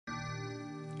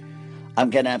I'm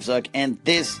Ken Apsuk, and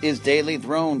this is Daily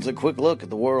Thrones, a quick look at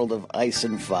the world of ice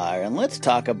and fire. And let's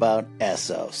talk about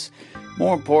Essos.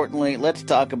 More importantly, let's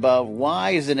talk about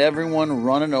why isn't everyone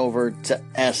running over to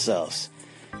Essos?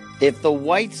 If the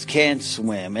Whites can't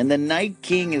swim, and the Night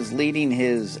King is leading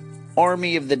his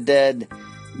army of the dead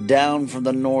down from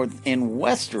the north in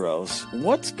Westeros,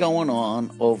 what's going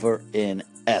on over in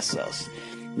Essos?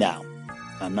 Now,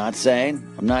 I'm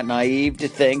not naive to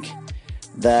think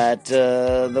that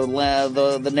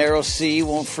the narrow sea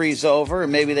won't freeze over,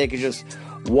 and maybe they could just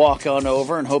walk on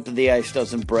over and hope that the ice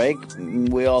doesn't break.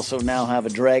 We also now have a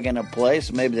dragon at play,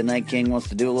 so maybe the Night King wants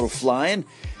to do a little flying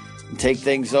and take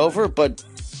things over, but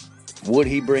would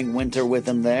he bring winter with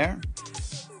him there?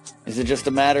 Is it just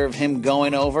a matter of him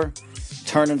going over,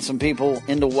 turning some people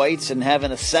into whites and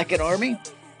having a second army?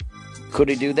 Could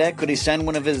he do that? Could he send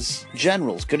one of his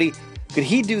generals? Could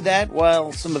he do that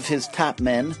while some of his top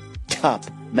men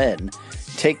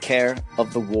take care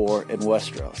of the war in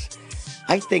Westeros?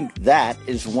 I think that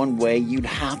is one way you'd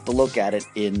have to look at it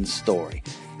in story.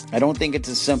 I don't think it's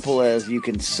as simple as you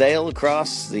can sail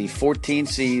across the 14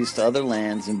 seas to other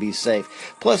lands and be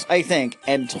safe. Plus, I think,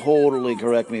 and totally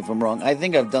correct me if I'm wrong, I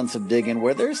think I've done some digging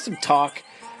where there's some talk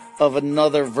of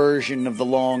another version of the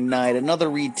Long Night, another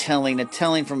retelling, a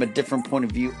telling from a different point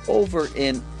of view over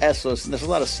in Essos. And there's a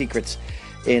lot of secrets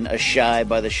in A Shy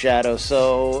by the Shadow.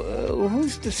 So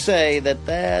who's to say that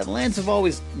the Lands of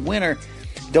Always Winter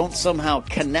don't somehow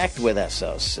connect with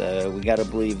Essos? We got to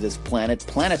believe this planet,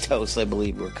 Planetos, I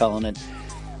believe we're calling it,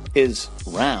 is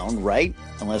round, right?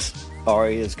 Unless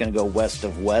Arya is going to go west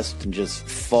of west and just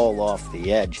fall off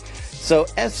the edge. So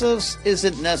Essos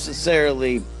isn't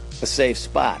necessarily a safe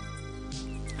spot.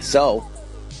 So,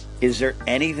 is there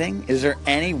any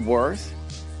worth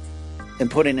in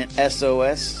putting an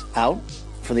SOS out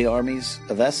for the armies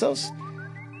of Essos?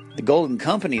 The Golden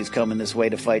Company is coming this way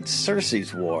to fight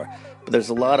Cersei's war, but there's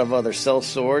a lot of other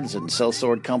sellswords and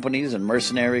sellsword companies and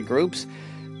mercenary groups.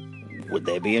 Would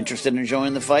they be interested in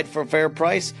joining the fight for a fair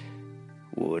price?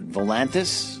 Would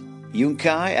Volantis,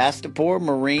 Yunkai, Astapor,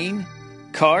 Marine,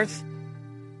 Karth,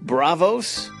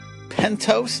 Bravos,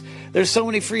 Pentos? There's so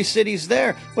many free cities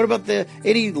there. What about the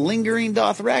 80 lingering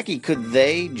Dothraki? Could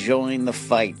they join the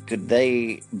fight? Could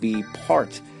they be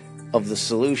part of the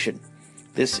solution?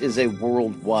 This is a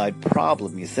worldwide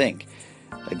problem, you think.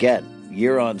 Again,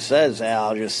 Euron says,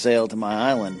 I'll just sail to my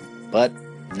island. But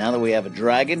now that we have a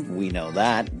dragon, we know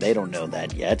that. They don't know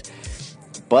that yet.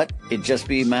 But it'd just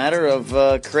be a matter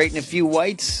of creating a few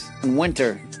whites, and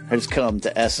winter has come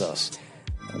to Essos.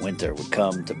 Winter would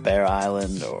come to Bear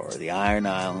Island or the Iron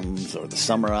Islands or the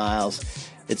Summer Isles.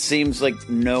 It seems like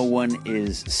no one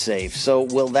is safe. So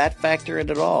will that factor in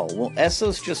at all? Will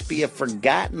Essos just be a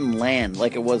forgotten land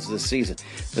like it was this season?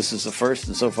 This is the first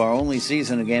and so far only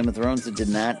season of Game of Thrones that did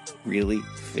not really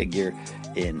figure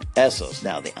in Essos.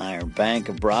 Now, the Iron Bank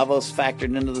of Bravos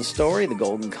factored into the story. The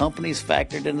Golden Company's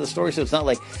factored into the story. So it's not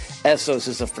like Essos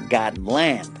is a forgotten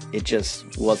land. It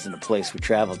just wasn't a place we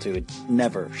traveled to. It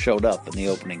never showed up in the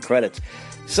opening credits.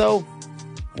 So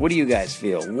what do you guys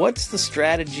feel? What's the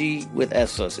strategy with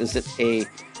Essos? Is it a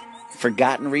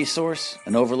forgotten resource,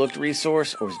 an overlooked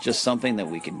resource, or is it just something that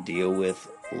we can deal with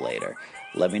later?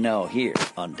 Let me know here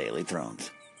on Daily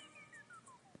Thrones.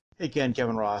 Hey, Ken,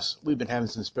 Kevin Ross. We've been having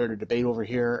some spirited debate over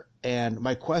here, and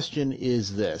my question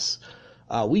is this.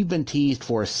 We've been teased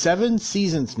for 7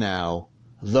 seasons now,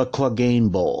 the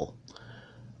Clegane Bowl.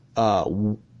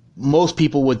 Most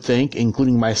people would think,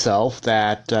 including myself,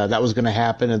 that that was going to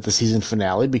happen at the season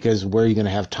finale, because where are you going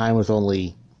to have time with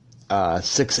only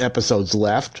 6 episodes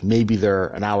left? Maybe they're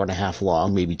an hour and a half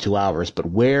long, maybe 2 hours, but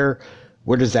where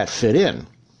does that fit in?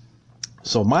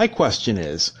 So my question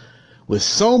is, with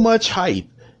so much hype,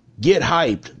 get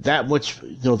hyped, that much,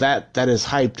 that is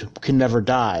hyped can never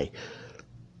die.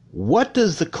 What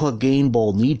does the Clegane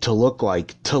Bowl need to look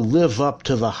like to live up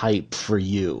to the hype for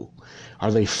you?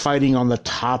 Are they fighting on the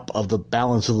top of the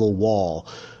balance of the wall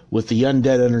with the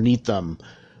undead underneath them?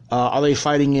 Are they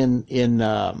fighting in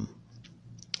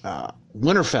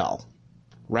Winterfell,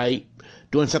 right?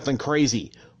 Doing something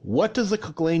crazy. What does the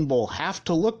Clegane Bowl have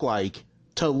to look like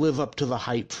to live up to the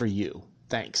hype for you?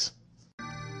 Thanks.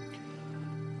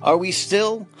 Are we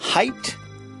still hyped?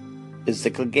 Is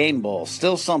the Clegane Bowl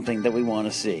still something that we want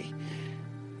to see?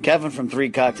 Kevin from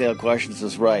 3 Cocktail Questions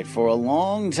is right. For a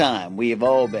long time, we have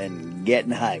all been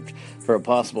getting hyped for a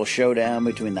possible showdown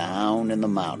between the Hound and the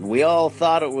Mountain. We all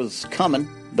thought it was coming.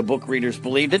 The book readers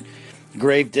believed it.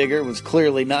 Gravedigger was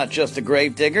clearly not just a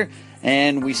gravedigger,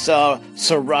 and we saw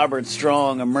Sir Robert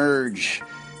Strong emerge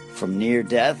from near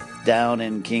death down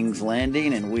in King's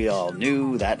Landing, and we all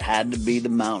knew that had to be the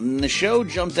Mountain. The show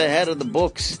jumped ahead of the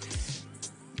books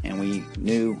and we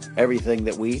knew everything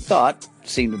that we thought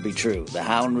seemed to be true. The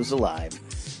Hound was alive.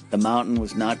 The Mountain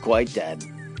was not quite dead.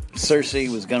 Cersei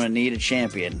was going to need a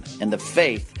champion, and the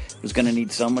Faith was going to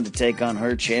need someone to take on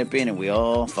her champion, and we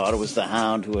all thought it was the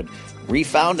Hound who had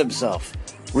refound himself,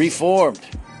 reborn,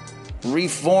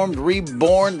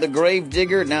 the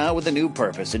Gravedigger, now with a new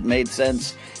purpose. It made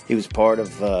sense. He was part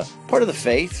of the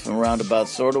Faith in a roundabout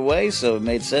sort of way, so it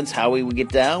made sense how he would get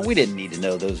down. We didn't need to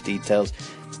know those details.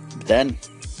 But then,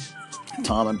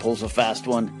 Tommen pulls a fast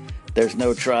one. There's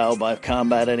no trial by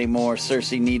combat anymore.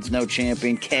 Cersei needs no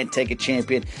champion, can't take a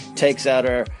champion, takes out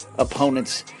her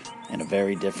opponents in a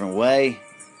very different way.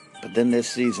 But then this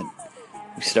season,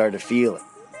 we started to feel it.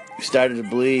 We started to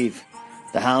believe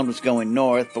the Hound was going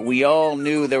north, but we all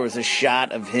knew there was a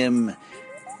shot of him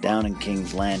down in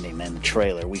King's Landing in the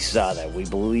trailer. We saw that. We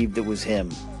believed it was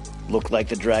him. Looked like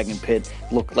the Dragon Pit,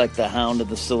 looked like the Hound of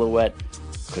the silhouette.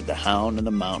 Could the Hound and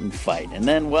the Mountain fight? And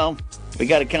then, well, we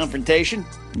got a confrontation,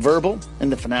 verbal, in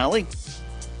the finale,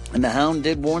 and the Hound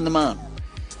did warn the Mountain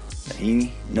that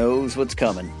he knows what's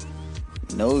coming.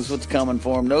 Knows what's coming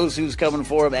for him, knows who's coming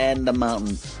for him, and the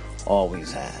Mountain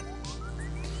always had.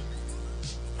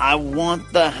 I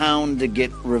want the Hound to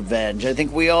get revenge. I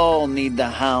think we all need the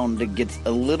Hound to get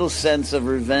a little sense of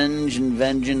revenge and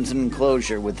vengeance and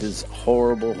closure with his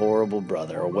horrible, horrible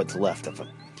brother, or what's left of him.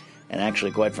 And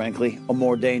actually, quite frankly, a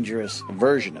more dangerous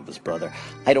version of his brother.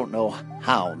 I don't know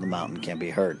how the Mountain can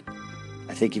be hurt.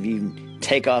 I think if you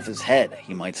take off his head,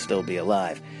 he might still be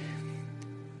alive.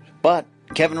 But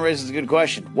Kevin raises a good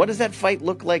question. What does that fight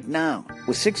look like now?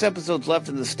 With 6 episodes left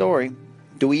in the story,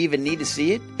 do we even need to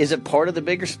see it? Is it part of the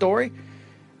bigger story?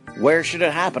 Where should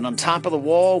it happen? On top of the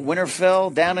wall?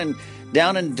 Winterfell?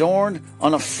 Down in Dorne?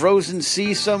 On a frozen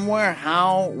sea somewhere?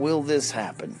 How will this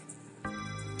happen?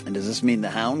 And does this mean the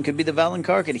Hound could be the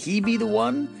Valonqar? Could he be the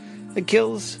one that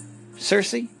kills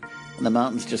Cersei? And the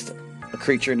Mountain's just a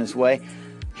creature in his way?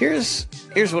 Here's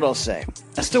what I'll say.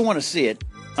 I still want to see it.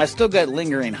 I still got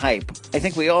lingering hype. I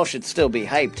think we all should still be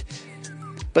hyped.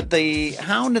 But the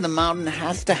Hound and the Mountain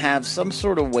has to have some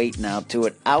sort of weight now to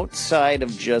it outside of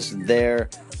just their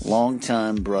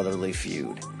long-time brotherly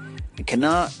feud. It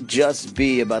cannot just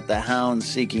be about the Hound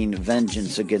seeking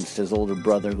vengeance against his older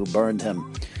brother who burned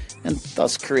him, and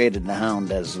thus created the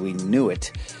Hound as we knew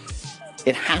it.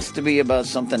 It has to be about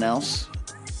something else,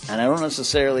 and I don't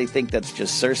necessarily think that's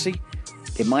just Cersei.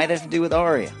 It might have to do with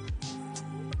Arya.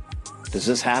 Does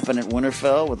this happen at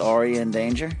Winterfell with Arya in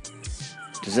danger?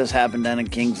 Does this happen down in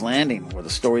King's Landing, where the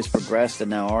story's progressed and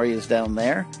now Arya's down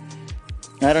there?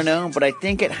 I don't know, but I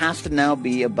think it has to now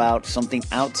be about something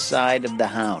outside of the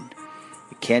Hound.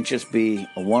 It can't just be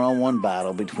a one-on-one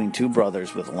battle between two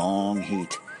brothers with long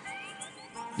heat.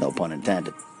 No pun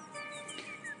intended.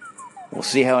 We'll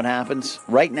see how it happens.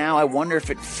 Right now, I wonder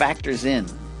if it factors in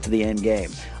to the end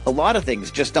game. A lot of things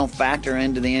just don't factor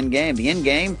into the end game. The end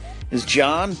game is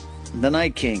Jon, the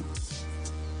Night King.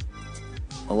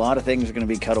 A lot of things are going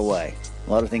to be cut away. A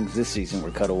lot of things this season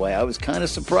were cut away. I was kind of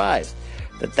surprised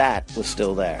that that was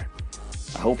still there.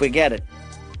 I hope we get it.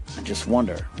 I just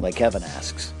wonder, like Kevin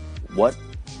asks, what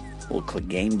will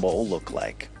Clegane Bowl look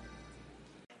like?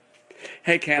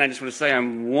 Hey, Ken, I just want to say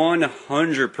I'm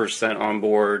 100% on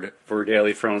board for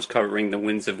Daily Thrones covering The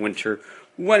Winds of Winter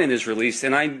when it is released,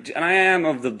 and I am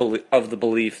of the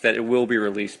belief that it will be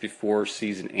released before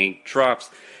Season 8 drops.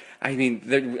 I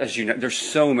mean, as you know, there's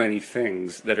so many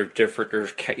things that are different.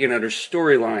 There's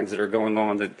storylines that are going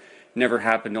on that never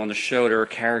happened on the show. There are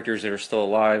characters that are still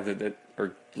alive that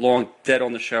are long dead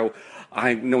on the show.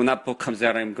 I know when that book comes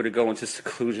out, I'm going to go into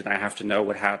seclusion. I have to know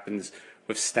what happens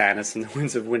with Stannis in The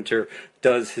Winds of Winter.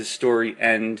 Does his story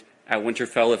end at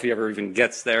Winterfell if he ever even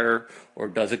gets there, or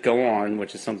does it go on,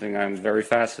 which is something I'm very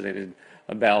fascinated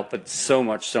about, but so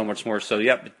much more. So,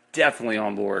 yep, definitely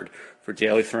on board for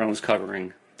Daily Thrones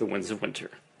covering The Winds of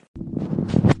Winter.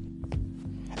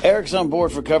 Eric's on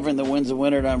board for covering The Winds of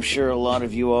Winter, and I'm sure a lot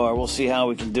of you are. We'll see how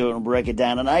we can do it and break it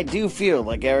down. And I do feel,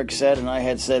 like Eric said and I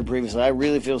had said previously, I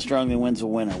really feel strongly Winds of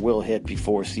Winter will hit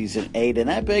before Season 8. And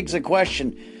that begs the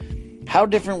question, how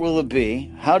different will it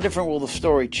be? How different will the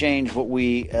story change what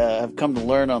we have come to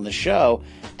learn on the show?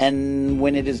 And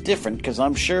when it is different, because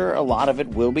I'm sure a lot of it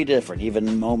will be different.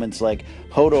 Even moments like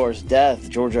Hodor's death,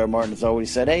 George R. R. Martin has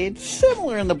always said, hey, it's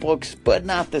similar in the books, but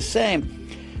not the same.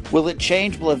 Will it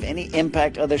change? Will it have any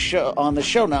impact on the show?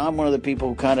 Now, I'm one of the people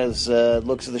who kind of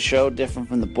looks at the show different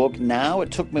from the book now.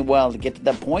 It took me a while to get to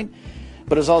that point,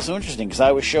 but it's also interesting because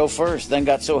I was show first, then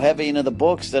got so heavy into the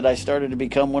books that I started to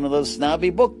become one of those snobby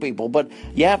book people. But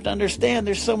you have to understand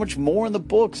there's so much more in the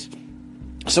books.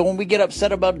 So when we get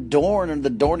upset about Dorne and the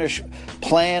Dornish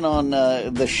plan on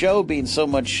the show being so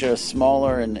much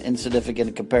smaller and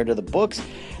insignificant compared to the books,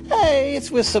 hey, it's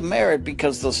with some merit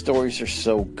because those stories are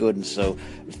so good and so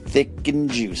thick and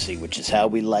juicy, which is how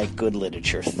we like good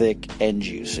literature, thick and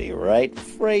juicy, right?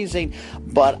 Phrasing.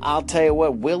 But I'll tell you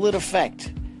what, will it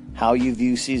affect how you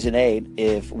view Season 8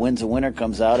 if Winds of Winter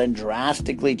comes out and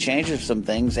drastically changes some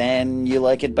things and you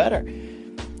like it better?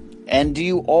 And do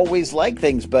you always like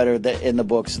things better in the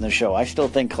books and the show? I still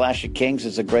think Clash of Kings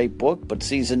is a great book, but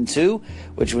Season 2,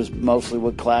 which was mostly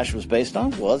what Clash was based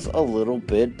on, was a little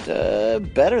bit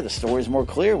better. The story's more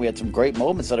clear. We had some great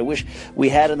moments that I wish we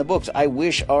had in the books. I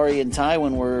wish Ari and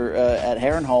Tywin were at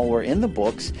Harrenhal were in the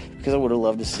books, because I would have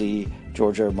loved to see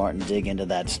George R. R. Martin dig into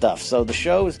that stuff. So the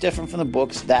show is different from the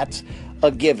books. That's a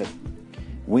given.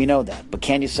 We know that. But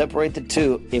can you separate the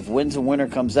two if Winds of Winter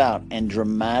comes out and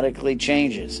dramatically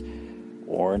changes,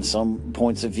 or in some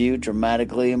points of view,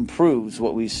 dramatically improves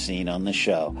what we've seen on the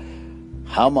show?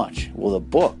 How much will the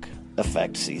book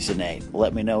affect Season 8?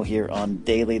 Let me know here on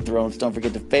Daily Thrones. Don't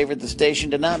forget to favorite the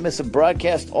station to not miss a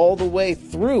broadcast all the way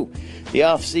through the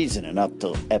off-season and up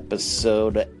to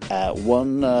episode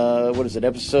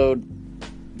episode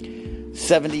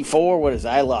 74? What is it?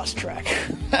 I lost track.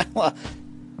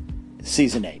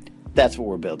 Season 8. That's what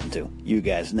we're building to. You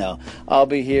guys know. I'll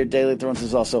be here. Daily Thrones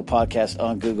is also a podcast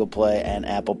on Google Play and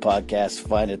Apple Podcasts.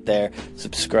 Find it there.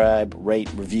 Subscribe, rate,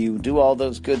 review, do all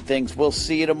those good things. We'll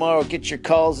see you tomorrow. Get your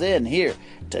calls in here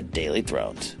to Daily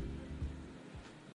Thrones.